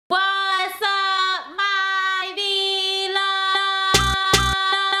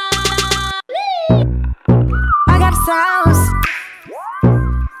got sounds.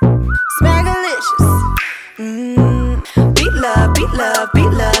 Smackalicious. Beat love, beat love, beat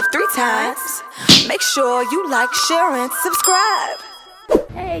love 3 times. Make sure you like, share, and subscribe.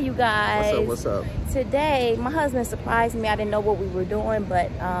 Hey you guys. What's up? Today my husband surprised me. I didn't know what we were doing, but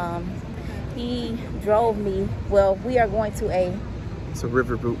he drove me. Well, we are going to it's a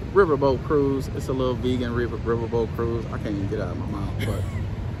riverboat cruise. It's a little vegan riverboat cruise. I can't even get it out of my mouth,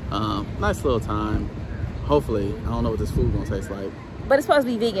 but nice little time. Hopefully, I don't know what this food gonna taste like. But it's supposed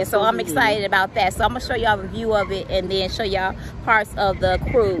to be vegan, so I'm excited about that. So I'm gonna show y'all the view of it and then show y'all parts of the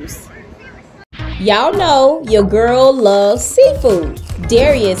cruise. Y'all know your girl loves seafood.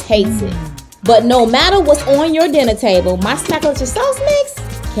 Darius hates it. But no matter what's on your dinner table, my Smackalicious Sauce mix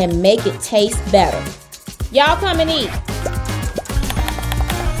can make it taste better. Y'all come and eat.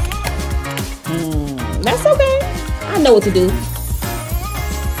 That's okay. I know what to do.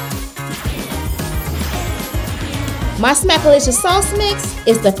 My Smackalicious Sauce mix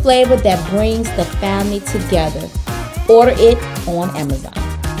is the flavor that brings the family together. Order it on Amazon.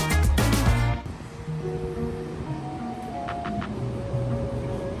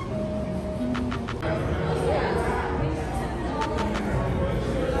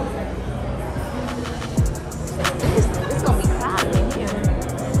 It's gonna be crowded in here.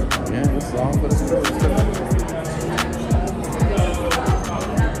 Yeah, it's long, but it's good.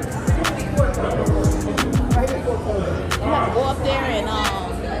 Go up there and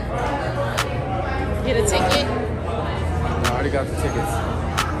get a ticket. I already got the tickets.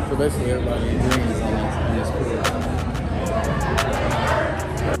 So basically everybody in green is on this cruise.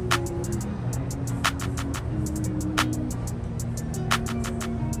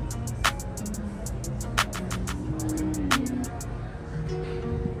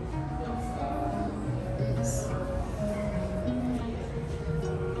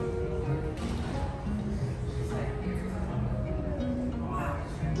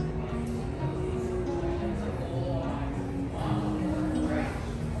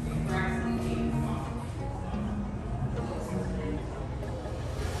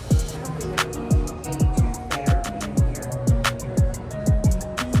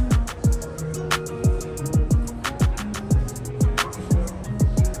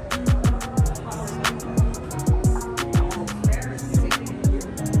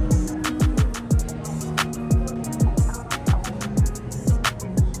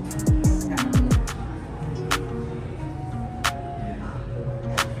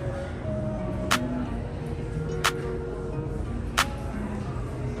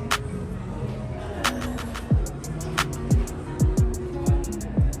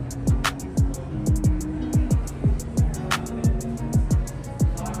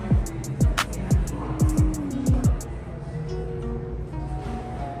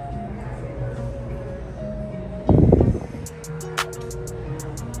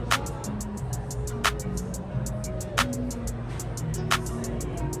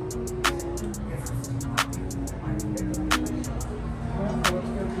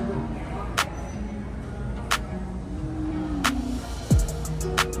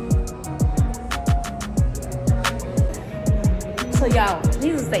 So y'all,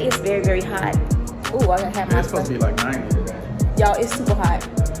 needless to say, it's very, very hot. Ooh, I gotta have my It's supposed to be like 90 today. Y'all, it's super hot.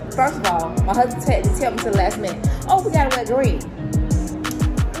 First of all, my husband had to tell me to the last minute, oh, we gotta wear green.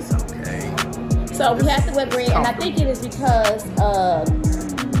 It's okay. So we have to wear green, and I think it is because of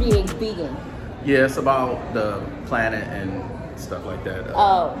being vegan. Yeah, it's about the planet and stuff like that.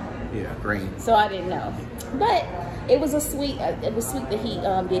 Oh. Yeah, green. So I didn't know. But it was sweet that he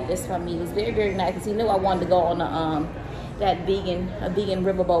did this for me. It was very, very nice because he knew I wanted to go on a vegan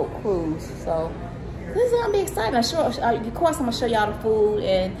riverboat cruise. So this is gonna be exciting. Of course, I'm gonna show y'all the food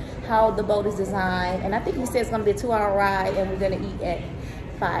and how the boat is designed. And I think he said it's gonna be a 2-hour ride, and we're gonna eat at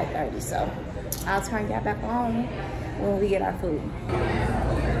 5:30. So I'll turn y'all back on when we get our food.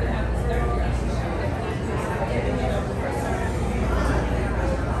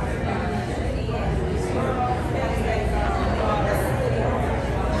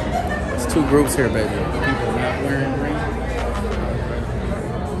 There's 2 groups here, baby. People not wearing green.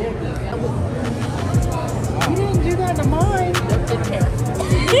 You didn't do that to mine.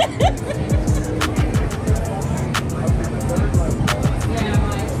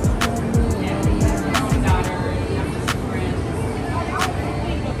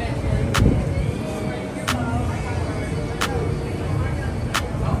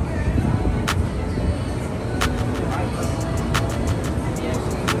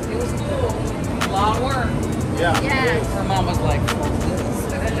 Yeah. Yes. Her mom was like,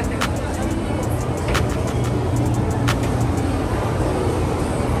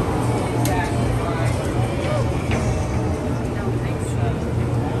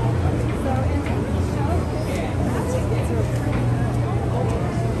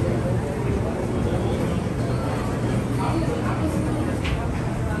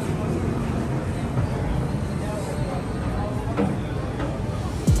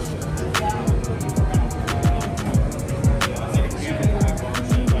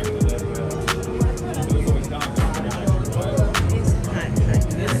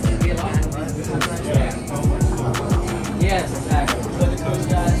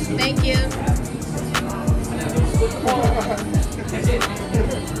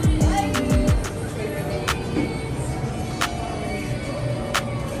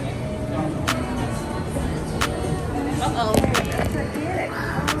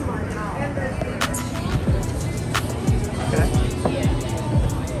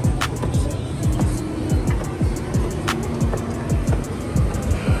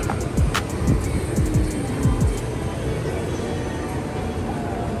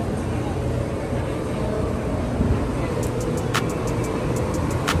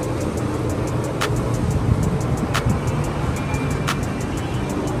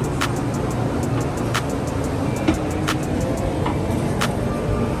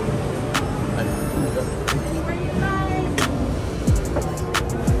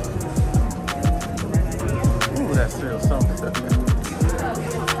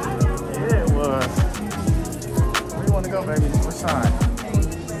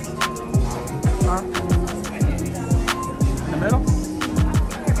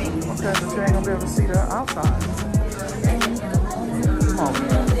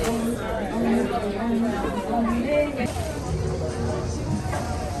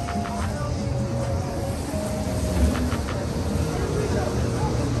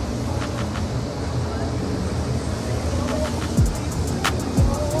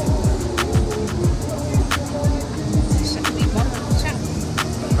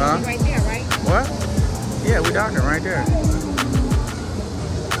 Right there, right? What? Yeah, we're docking right there.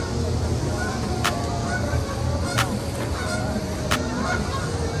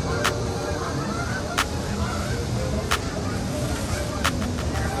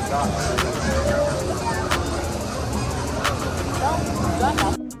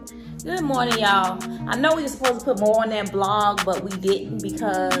 Good morning, y'all. I know we were supposed to put more on that blog, but we didn't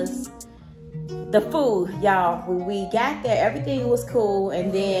because the food, y'all. When we got there, everything was cool,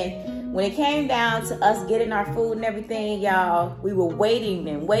 and then when it came down to us getting our food and everything, y'all, we were waiting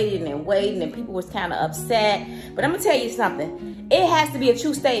and waiting and waiting, and people was kind of upset. But I'm gonna tell you something. It has to be a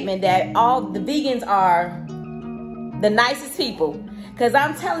true statement that all the vegans are the nicest people. Cause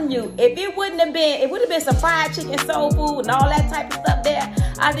I'm telling you, if it would have been some fried chicken, soul food, and all that type of stuff there,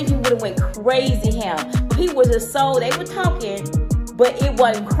 I think people would have went crazy ham. People were just they were talking, but it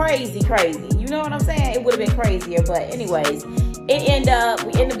wasn't crazy. You know what I'm saying? It would have been crazier. But anyways, we ended up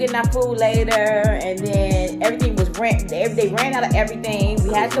getting our food later, and then everything was they ran out of everything.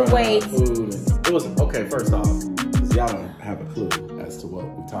 We had to wait. It was okay. First off, because y'all don't have a clue as to what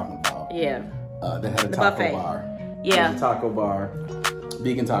we're talking about. Yeah. They had a taco buffet. bar. Yeah. A taco bar,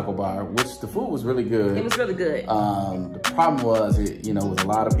 vegan taco bar, which the food was really good. It was really good. The problem was, it was a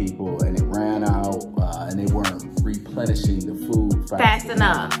lot of people, and it ran out, and they weren't replenishing the food fast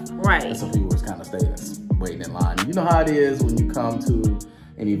enough. Right. And so people was kind of waiting in line. You know how it is when you come to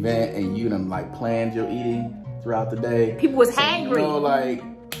an event and you done like planned your eating throughout the day. People was hangry. You know, like,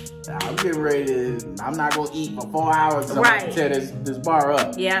 I'm getting ready to, I'm not going to eat for 4 hours. So right. I'm going to tear this bar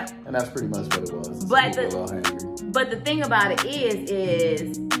up. Yeah. And that's pretty much what it was. But the thing about it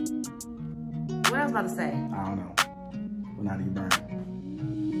is, what I was about to say? I don't know. Well, how do you burn?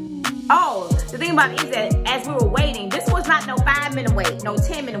 Oh, the thing about it is that as we were waiting, this was not no 5-minute wait, no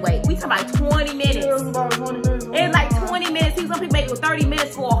 10-minute wait. We talking about 20 minutes. Yeah, it was about 20 minutes. It was like 20 minutes. See, some people make it 30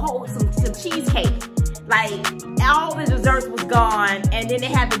 minutes for some cheesecake. Like, all the desserts was gone, and then they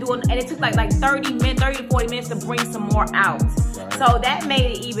had to do it, and it took like 30 to 40 minutes to bring some more out. Right. So that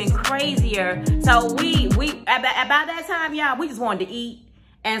made it even crazier. So we about that time, y'all, we just wanted to eat.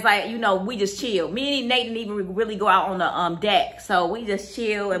 And it's like, we just chill. Me and Nate didn't even really go out on the deck. So we just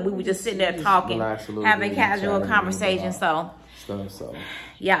chill, and we were just sitting there talking, having casual conversation. So,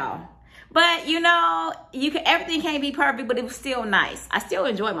 y'all. But everything can't be perfect, but it was still nice. I still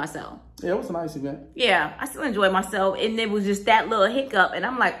enjoyed myself. Yeah, it was a nice event. Yeah, I still enjoyed myself, and it was just that little hiccup, and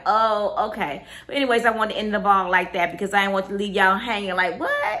I'm like, oh, okay. But anyways, I wanted to end the vlog like that because I didn't want to leave y'all hanging like,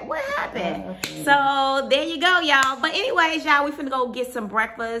 what happened? So there you go, y'all. But anyways, y'all, we finna go get some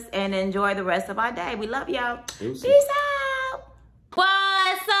breakfast and enjoy the rest of our day. We love y'all. Peace out.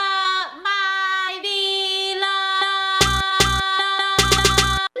 What's up, my beloved?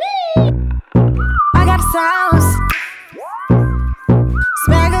 I got sauce.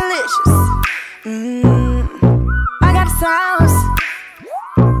 Smackalicious. I got sauce.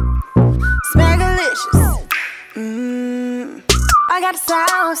 Smackalicious. I got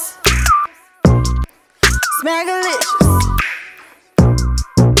sauce. Smackalicious.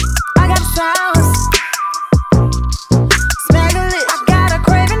 I got sauce. Smackalicious. I got a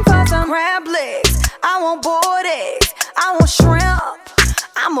craving for some crab legs. I want boiled eggs. I want shrimp.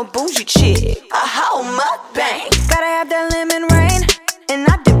 I'm a bougie chick. A whole mukbang. Gotta have that lemon rain. And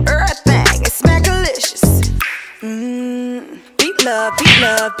I dip everything. It's smackalicious. Beat love.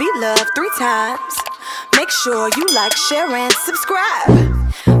 beat love 3 times. Make sure you like, share, and subscribe.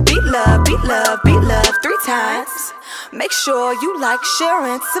 Beat love 3 times. Make sure you like, share,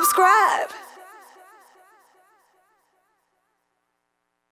 and subscribe.